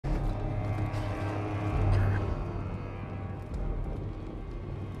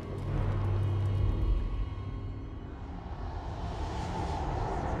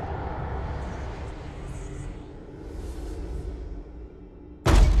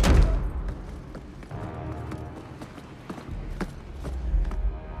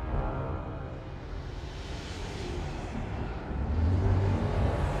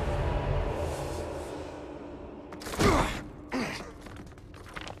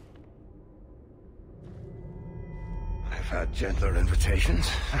had gentler invitations.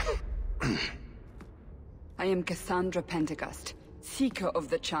 I am Cassandra Pentecost, Seeker of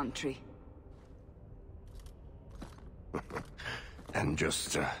the Chantry. And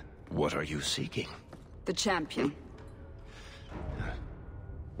just, what are you seeking? The champion.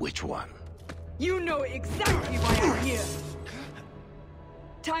 Which one? You know exactly why I'm here!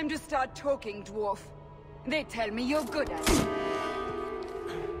 Time to start talking, dwarf. They tell me you're good at it.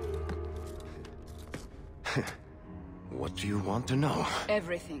 What do you want to know?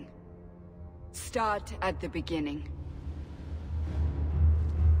 Everything. Start at the beginning.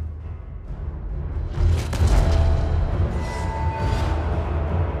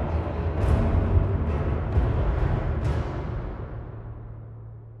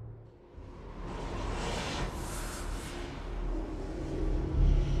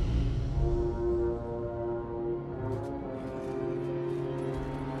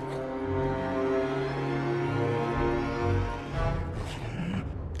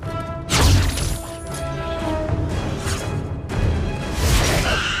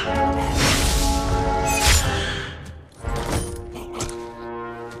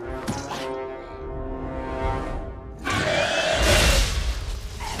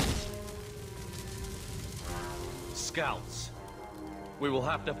 Scouts. We will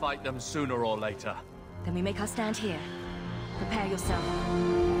have to fight them sooner or later. Then we make our stand here. Prepare yourself.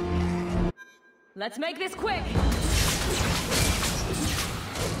 Let's make this quick!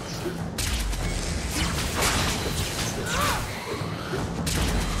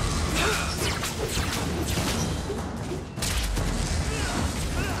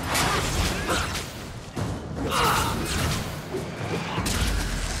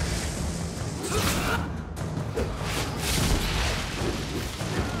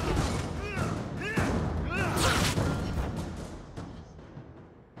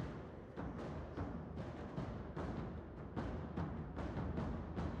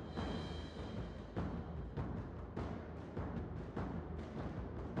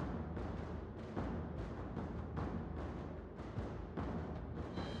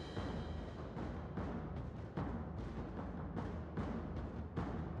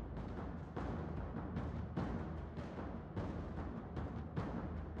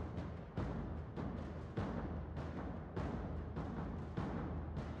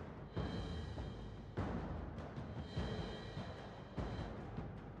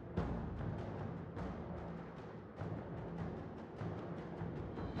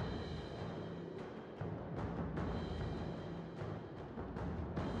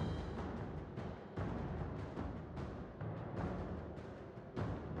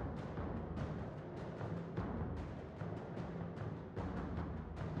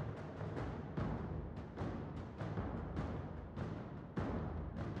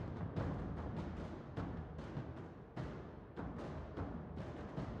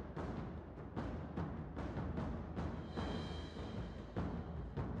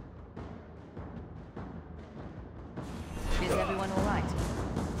 Is everyone all right?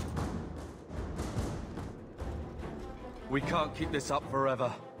 We can't keep this up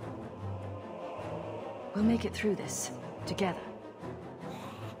forever. We'll make it through this, together.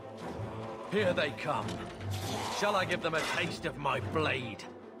 Here they come. Shall I give them a taste of my blade?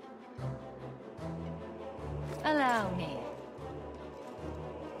 Allow me.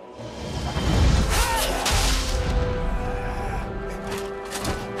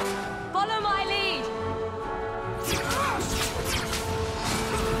 Follow my lead!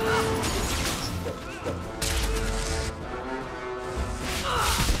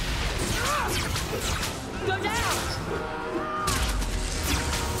 Go down!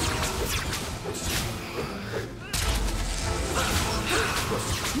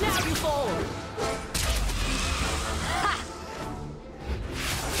 Now you fall! Ha!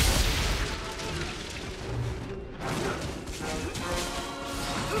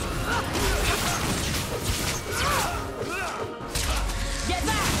 Get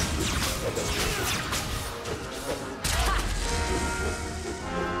back!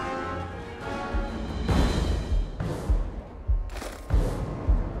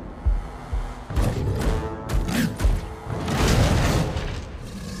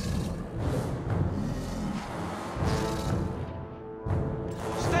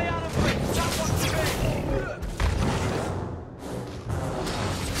 Stay out of reach! That's what's big!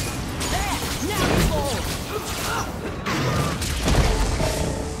 There! Now you fall!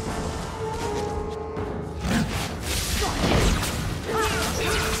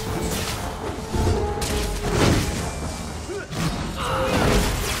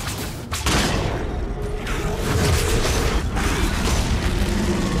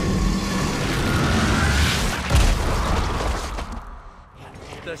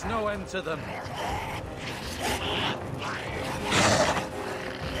 There's no end to them.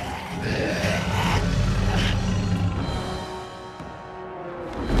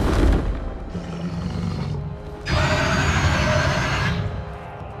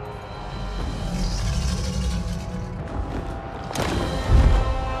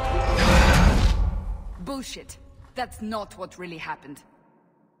 Bullshit. That's not what really happened.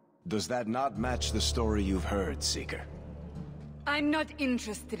 Does that not match the story you've heard, Seeker? I'm not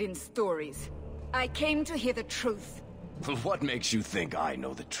interested in stories. I came to hear the truth. Well, what makes you think I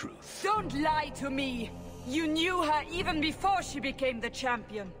know the truth? Don't lie to me! You knew her even before she became the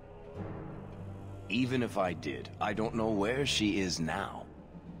champion. Even if I did, I don't know where she is now.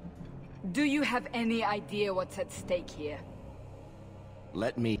 Do you have any idea what's at stake here?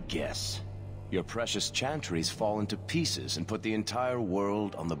 Let me guess. Your precious chantries fall into pieces and put the entire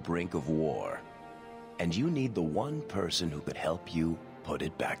world on the brink of war. And you need the one person who could help you put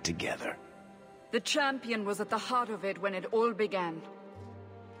it back together. The champion was at the heart of it when it all began.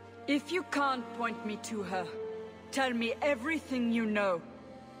 If you can't point me to her, tell me everything you know.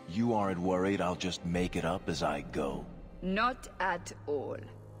 You aren't worried I'll just make it up as I go? Not at all.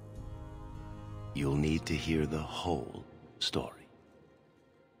 You'll need to hear the whole story.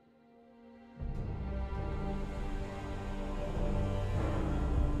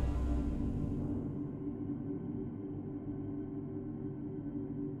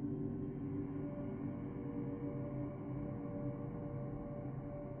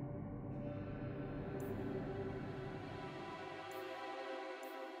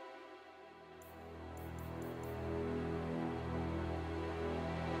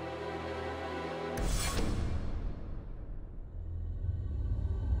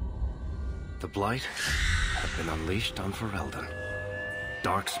 The Blight have been unleashed on Ferelden.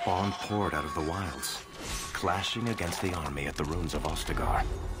 Darkspawn poured out of the wilds, clashing against the army at the ruins of Ostagar.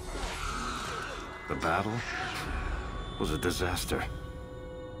 The battle was a disaster.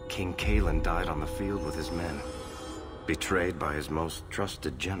 King Cailan died on the field with his men, betrayed by his most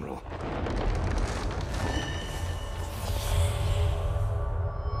trusted general.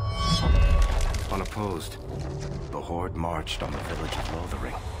 Unopposed, the Horde marched on the village of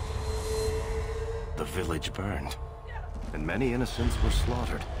Lothering. The village burned, and many innocents were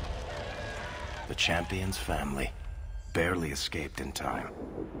slaughtered. The champion's family barely escaped in time.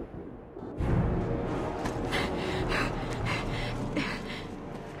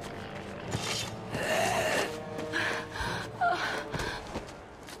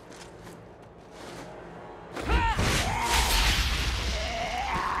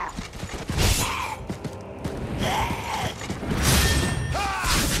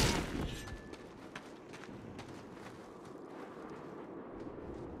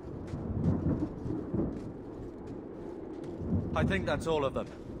 I think that's all of them.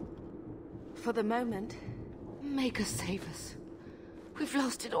 For the moment, Maker save us. We've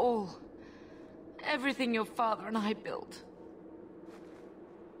lost it all. Everything your father and I built.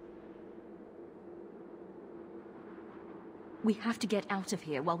 We have to get out of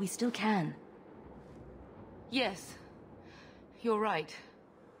here while we still can. Yes, you're right.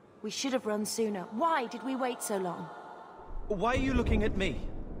 We should have run sooner. Why did we wait so long? Why are you looking at me?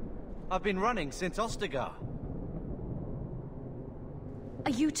 I've been running since Ostagar.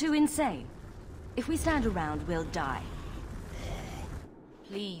 Are you two insane? If we stand around, we'll die.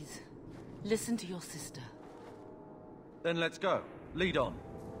 Please, listen to your sister. Then let's go. Lead on.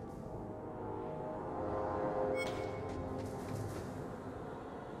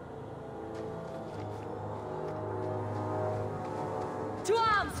 To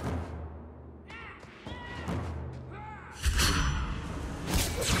arms!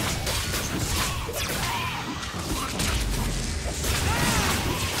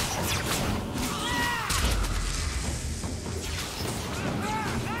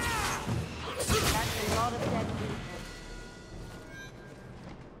 That's a lot of dead people.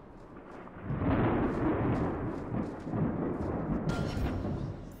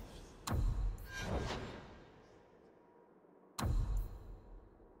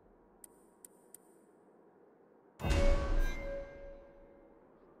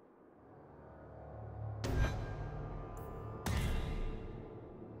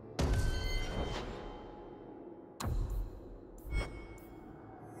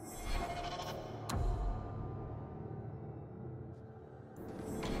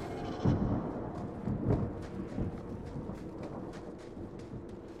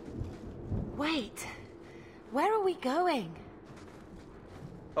 Wait, where are we going?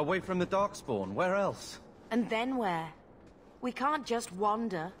 Away from the Darkspawn, where else? And then where? We can't just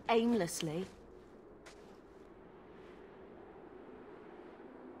wander aimlessly.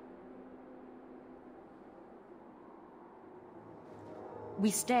 We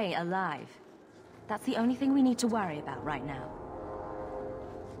stay alive. That's the only thing we need to worry about right now.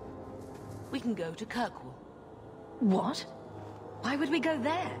 We can go to Kirkwall. What? Why would we go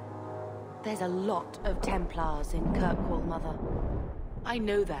there? There's a lot of Templars in Kirkwall, Mother. I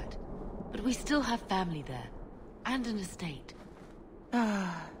know that, but we still have family there, and an estate.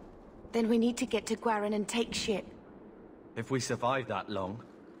 Then we need to get to Gwaren and take ship. If we survive that long,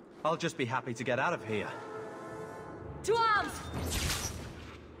 I'll just be happy to get out of here. To arms!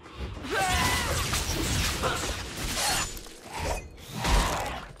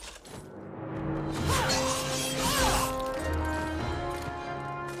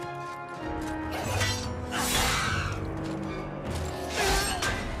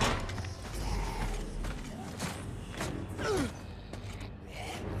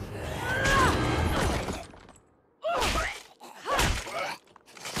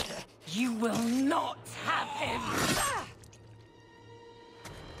 You will not have him!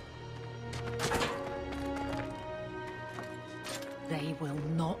 They will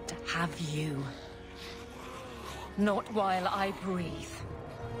not have you. Not while I breathe.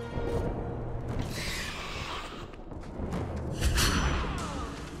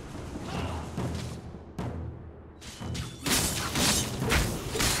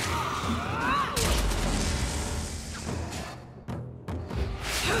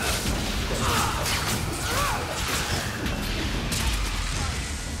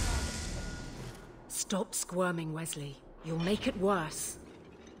 Stop squirming, Wesley. You'll make it worse.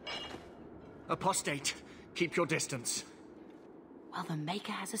 Apostate, keep your distance. Well, the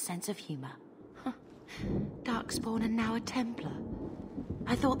Maker has a sense of humor. Darkspawn and now a Templar.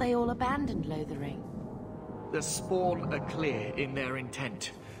 I thought they all abandoned Lothering. The Spawn are clear in their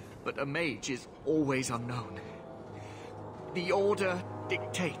intent, but a mage is always unknown. The Order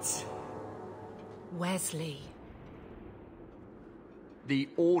dictates. Wesley. The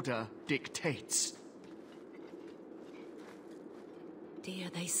Order dictates.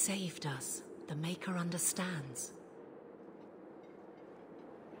 Dear, they saved us. The Maker understands.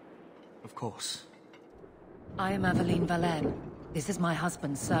 Of course. I am Aveline Valen. This is my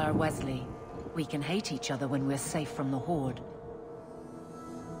husband, Sir Wesley. We can hate each other when we're safe from the Horde.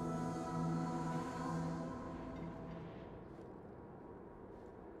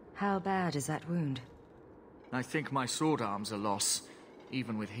 How bad is that wound? I think my sword arm's a loss,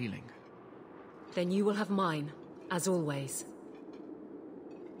 even with healing. Then you will have mine, as always.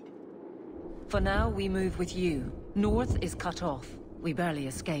 For now, we move with you. North is cut off. We barely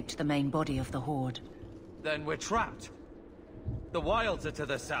escaped the main body of the Horde. Then we're trapped. The wilds are to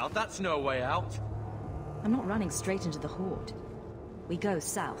the south, that's no way out. I'm not running straight into the Horde. We go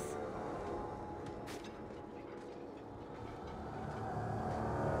south.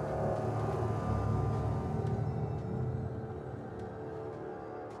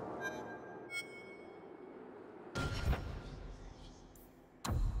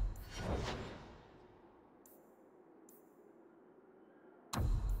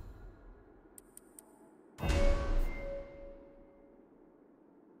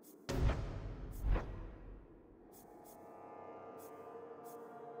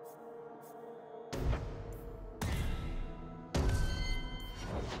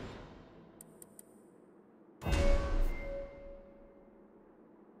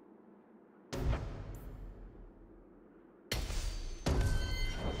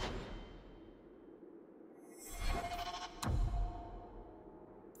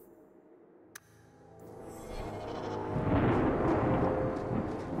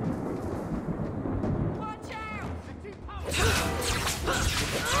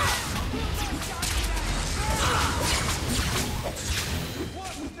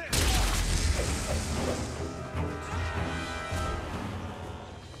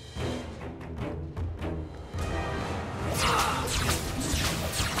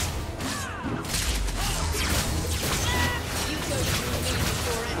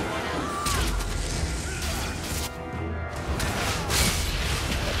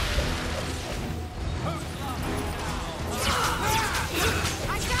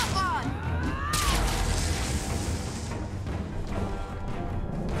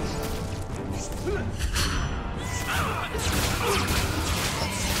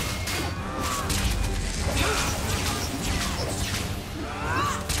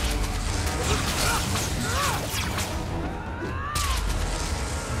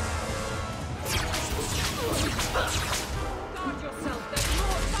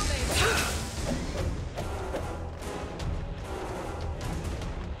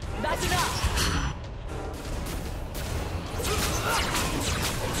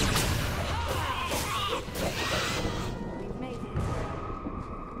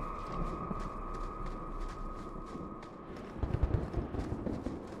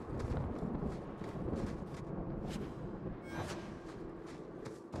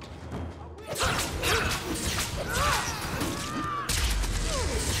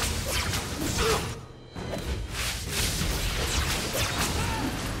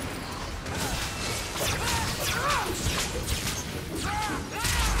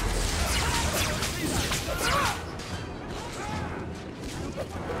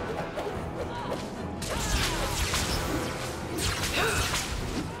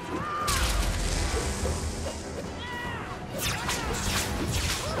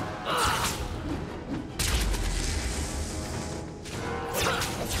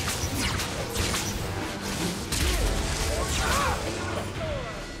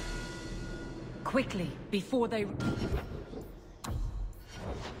 Quickly, before they...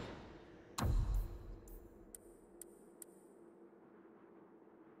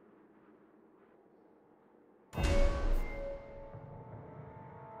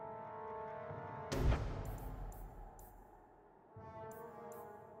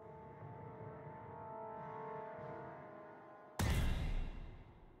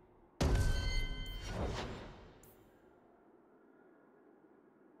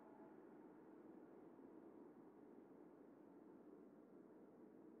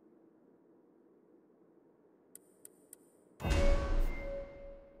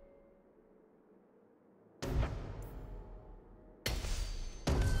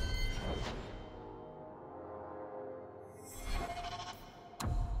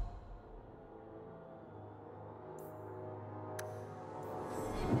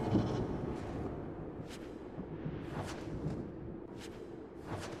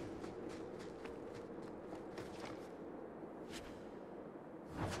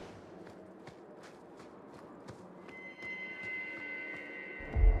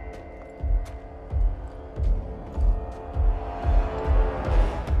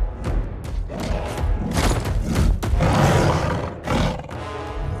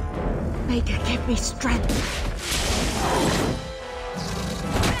 Maker, give me strength.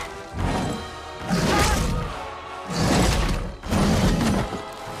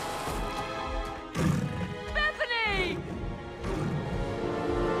 Bethany!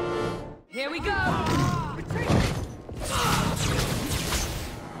 Here we go!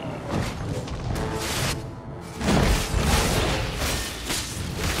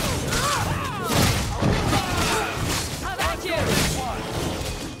 How about you?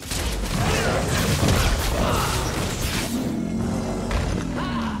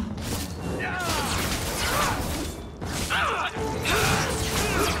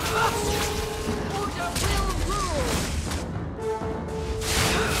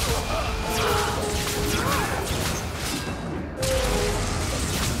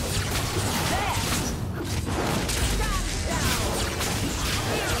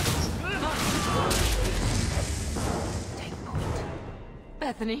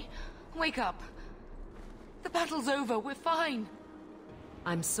 Bethany, wake up. The battle's over. We're fine.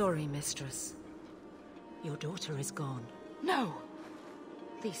 I'm sorry, Mistress. Your daughter is gone. No.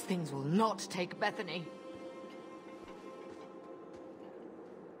 These things will not take Bethany.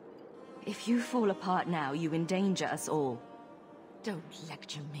 If you fall apart now, you endanger us all. Don't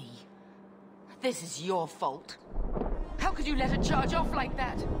lecture me. This is your fault. How could you let her charge off like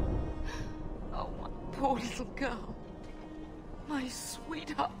that? Oh, my poor little girl. My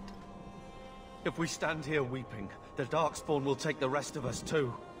sweetheart. If we stand here weeping, the Darkspawn will take the rest of us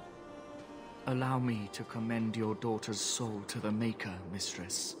too. Allow me to commend your daughter's soul to the Maker,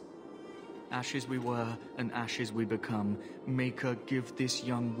 Mistress. Ashes we were, and ashes we become. Maker, give this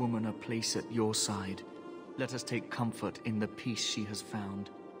young woman a place at your side. Let us take comfort in the peace she has found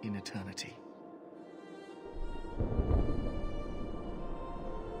in eternity.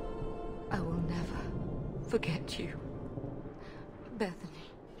 I will never forget you, Bethany.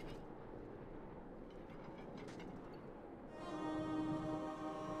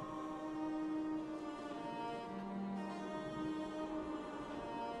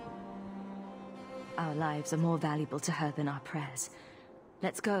 Our lives are more valuable to her than our prayers.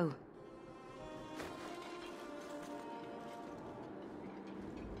 Let's go.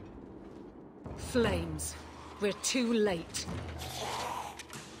 Flames. We're too late.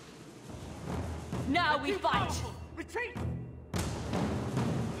 Now we fight! Retreat!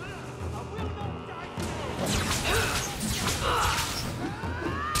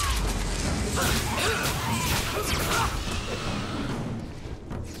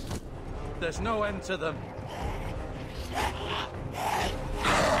 There's no end to them.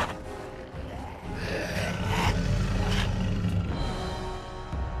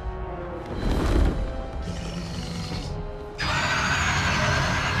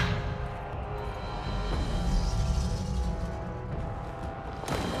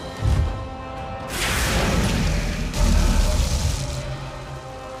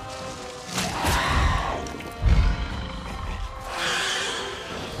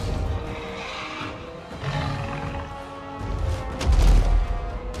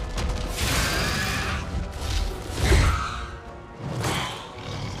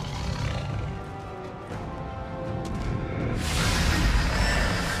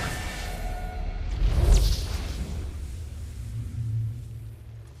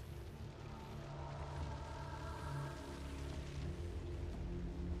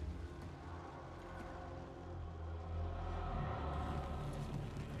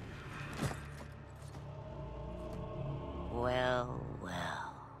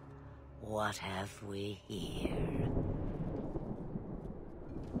 What have we here?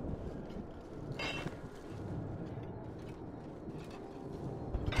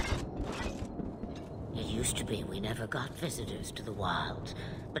 It used to be we never got visitors to the wilds,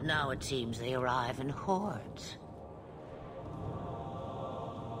 but now it seems they arrive in hordes.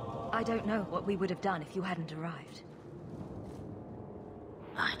 I don't know what we would have done if you hadn't arrived.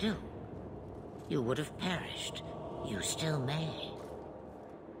 I do. You would have perished. You still may.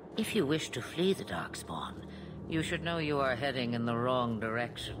 If you wish to flee the Darkspawn, you should know you are heading in the wrong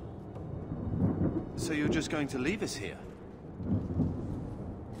direction. So you're just going to leave us here?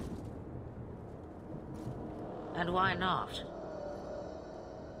 And why not?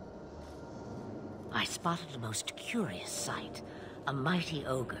 I spotted a most curious sight. A mighty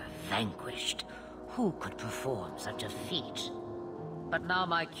ogre vanquished. Who could perform such a feat? But now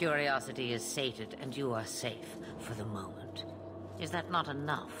my curiosity is sated and you are safe for the moment. Is that not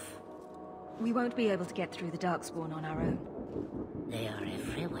enough? We won't be able to get through the Darkspawn on our own. They are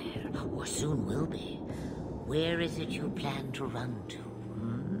everywhere, or soon will be. Where is it you plan to run to,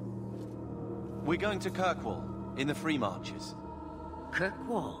 We're going to Kirkwall, in the Free Marches.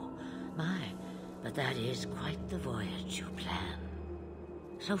 Kirkwall? My, but that is quite the voyage you plan.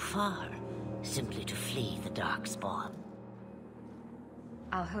 So far, simply to flee the Darkspawn.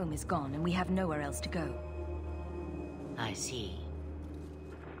 Our home is gone, and we have nowhere else to go. I see.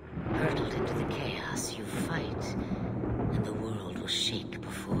 Hurtled into the chaos, you fight, and the world will shake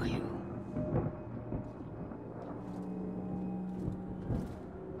before you.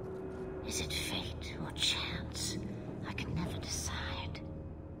 Is it fate or chance? I can never decide.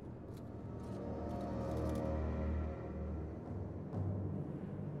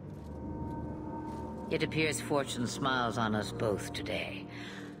 It appears fortune smiles on us both today.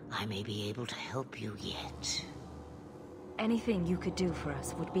 I may be able to help you yet. Anything you could do for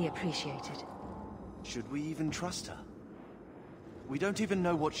us would be appreciated. Should we even trust her? We don't even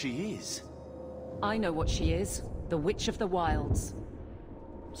know what she is. I know what she is. The Witch of the Wilds.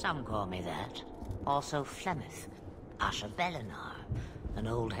 Some call me that. Also Flemeth. Asha Belinar. An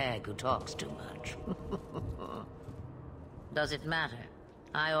old hag who talks too much. Does it matter?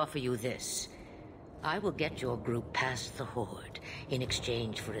 I offer you this. I will get your group past the Horde in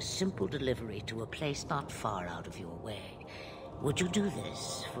exchange for a simple delivery to a place not far out of your way. Would you do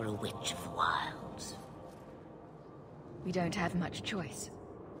this for a Witch of the Wilds? We don't have much choice.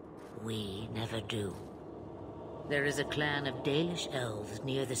 We never do. There is a clan of Dalish elves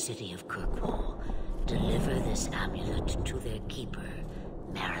near the city of Kirkwall. Deliver this amulet to their keeper,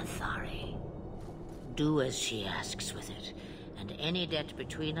 Maranthari. Do as she asks with it, and any debt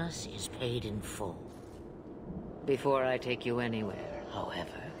between us is paid in full. Before I take you anywhere,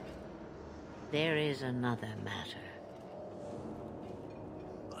 however, there is another matter.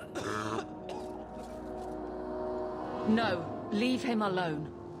 No, leave him alone.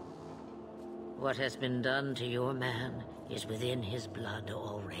 What has been done to your man is within his blood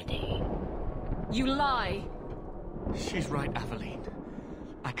already. You lie! She's right, Aveline.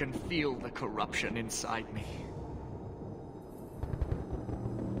 I can feel the corruption inside me.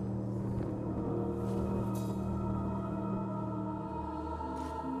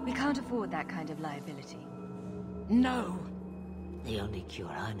 We can't afford that kind of liability. No! The only cure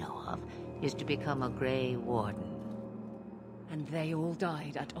I know of is to become a Grey Warden. And they all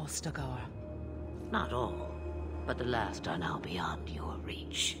died at Ostagar. Not all, but the last are now beyond your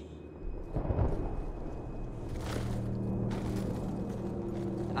reach.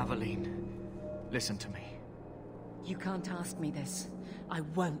 Aveline, listen to me. You can't ask me this. I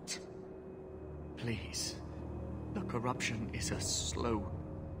won't. Please. The corruption is a slow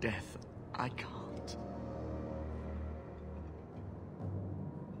death. I can't.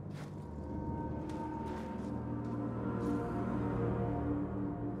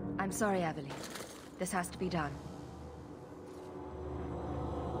 I'm sorry, Aveline. This has to be done.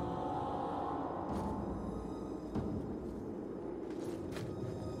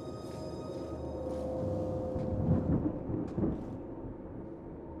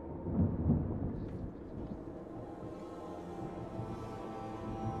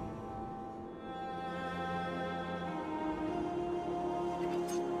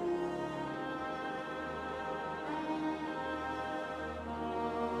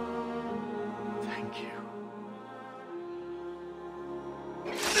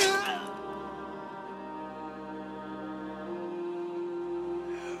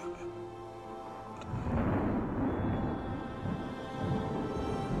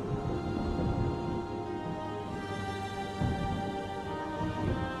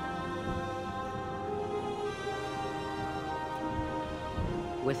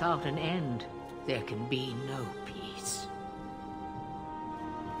 Without an end, there can be no peace.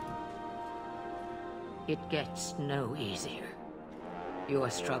 It gets no easier. Your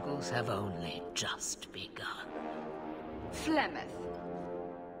struggles have only just begun. Flemeth,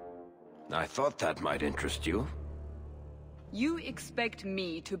 I thought that might interest you. you expect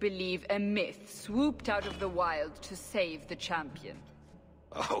me to believe a myth swooped out of the wild to save the champion?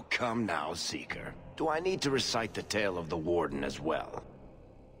 Oh, come now, Seeker. Do I need to recite the tale of the Warden as well?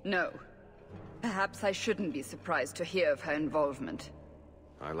 No. Perhaps I shouldn't be surprised to hear of her involvement.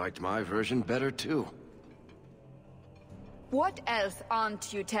 I liked my version better, too. What else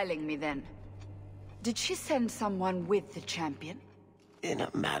aren't you telling me, then? Did she send someone with the champion? In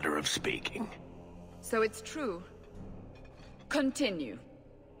a matter of speaking. So it's true. Continue.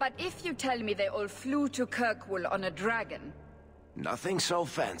 But if you tell me they all flew to Kirkwall on a dragon... Nothing so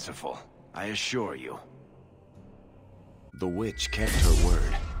fanciful, I assure you. The witch kept her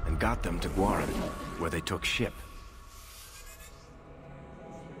word, and got them to Gwaren, where they took ship.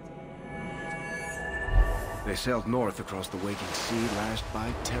 They sailed north across the waking sea, lashed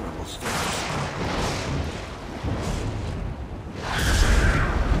by terrible storms.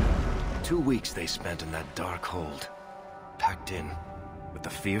 2 weeks they spent in that dark hold, packed in with the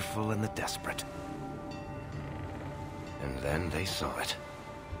fearful and the desperate. And then they saw it.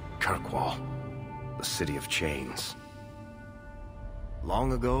 Kirkwall, the city of chains.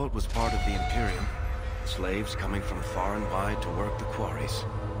 Long ago it was part of the Imperium, slaves coming from far and wide to work the quarries.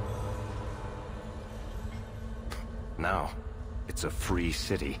 Now, it's a free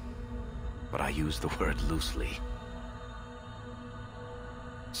city, but I use the word loosely.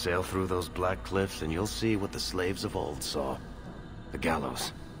 Sail through those black cliffs and you'll see what the slaves of old saw. The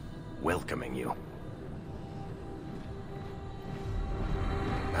gallows, welcoming you.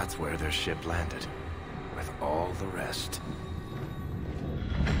 That's where their ship landed, with all the rest.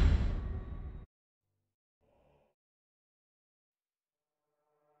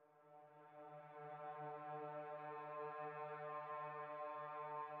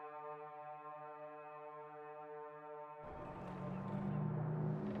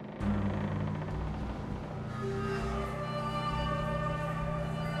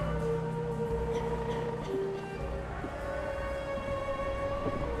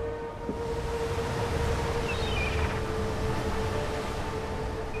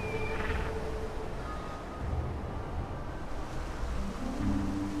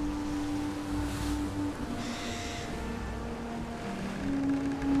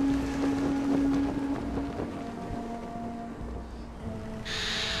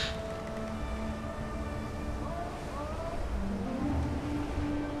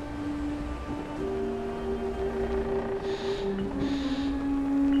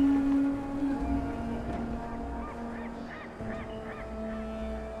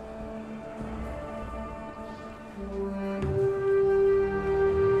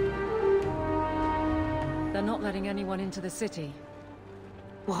 They're not letting anyone into the city.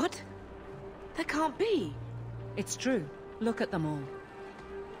 What? That can't be. It's true. Look at them all.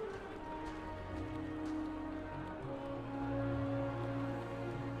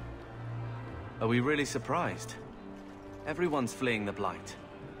 Are we really surprised? Everyone's fleeing the Blight.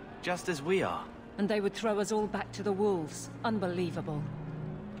 Just as we are. And they would throw us all back to the wolves. Unbelievable.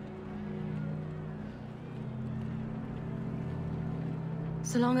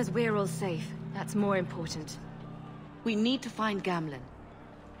 So long as we're all safe, that's more important. We need to find Gamlen.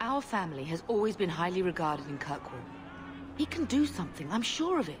 Our family has always been highly regarded in Kirkwall. He can do something, I'm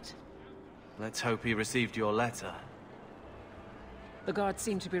sure of it. Let's hope he received your letter. The guards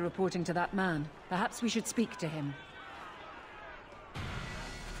seem to be reporting to that man. Perhaps we should speak to him.